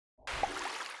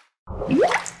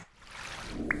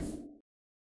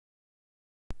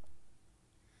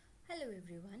Hello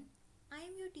everyone, I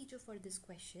am your teacher for this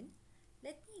question.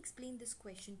 Let me explain this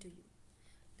question to you.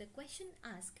 The question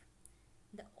asks,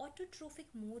 the autotrophic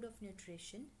mode of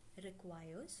nutrition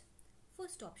requires,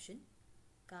 first option,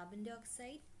 carbon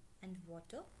dioxide and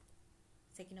water,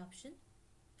 second option,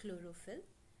 chlorophyll,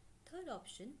 third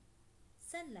option,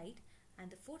 sunlight, and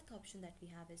the fourth option that we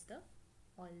have is the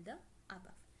all the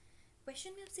above.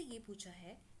 Question में आपसे ये पूछा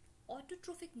है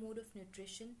autotrophic mode of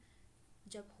nutrition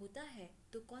जब होता है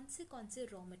तो कौन से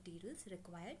रॉ मटेरियल्स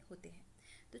रिक्वायर्ड होते हैं.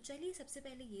 तो चलिए सबसे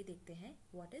पहले ये देखते हैं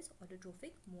what is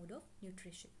autotrophic mode of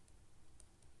nutrition.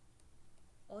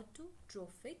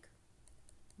 Autotrophic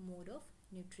mode of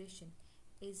nutrition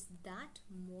is that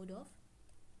mode of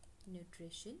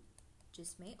nutrition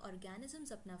जिसमें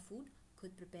ऑर्गेनिजम्स अपना फूड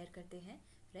खुद प्रिपेयर करते हैं,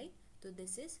 राइट. तो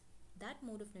this is that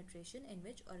mode of nutrition in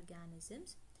which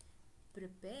organisms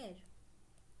prepare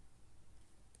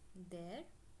their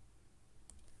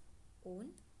own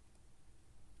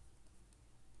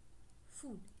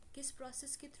food. किस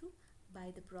process के through?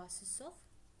 By the process of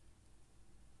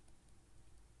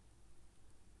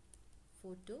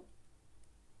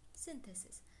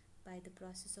photosynthesis. By the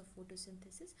process of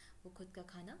photosynthesis वो खुद का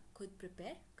खाना खुद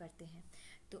प्रिपेयर करते हैं.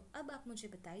 तो अब आप मुझे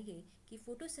बताइए कि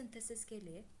फोटोसिंथेसिस के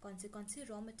लिए कौन से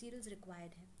रॉ मटेरियल्स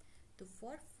रिक्वायर्ड हैं. तो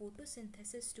for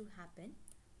photosynthesis to happen,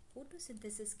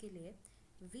 photosynthesis के लिए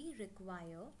we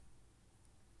require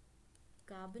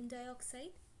carbon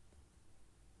dioxide,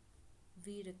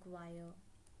 we require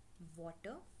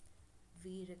water,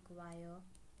 we require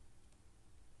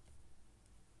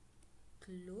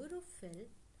chlorophyll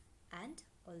and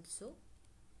also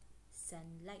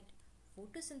sunlight.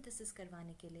 Photosynthesis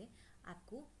करवाने के लिए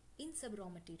आपको इन सब रॉ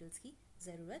मटेरियल्स की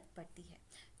ज़रूरत पड़ती है.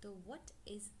 तो what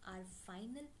is our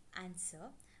final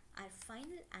answer? Our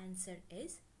final answer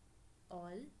is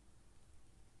all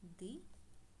the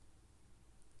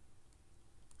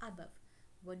above.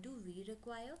 What do we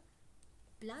require?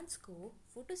 Plants को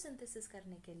फोटोसिंथेसिस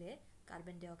करने के लिए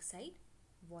carbon dioxide,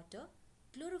 water,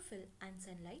 chlorophyll and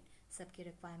sunlight सबकी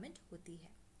रिक्वायरमेंट होती है.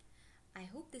 I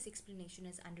hope this explanation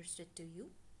is understood to you.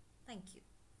 Thank you.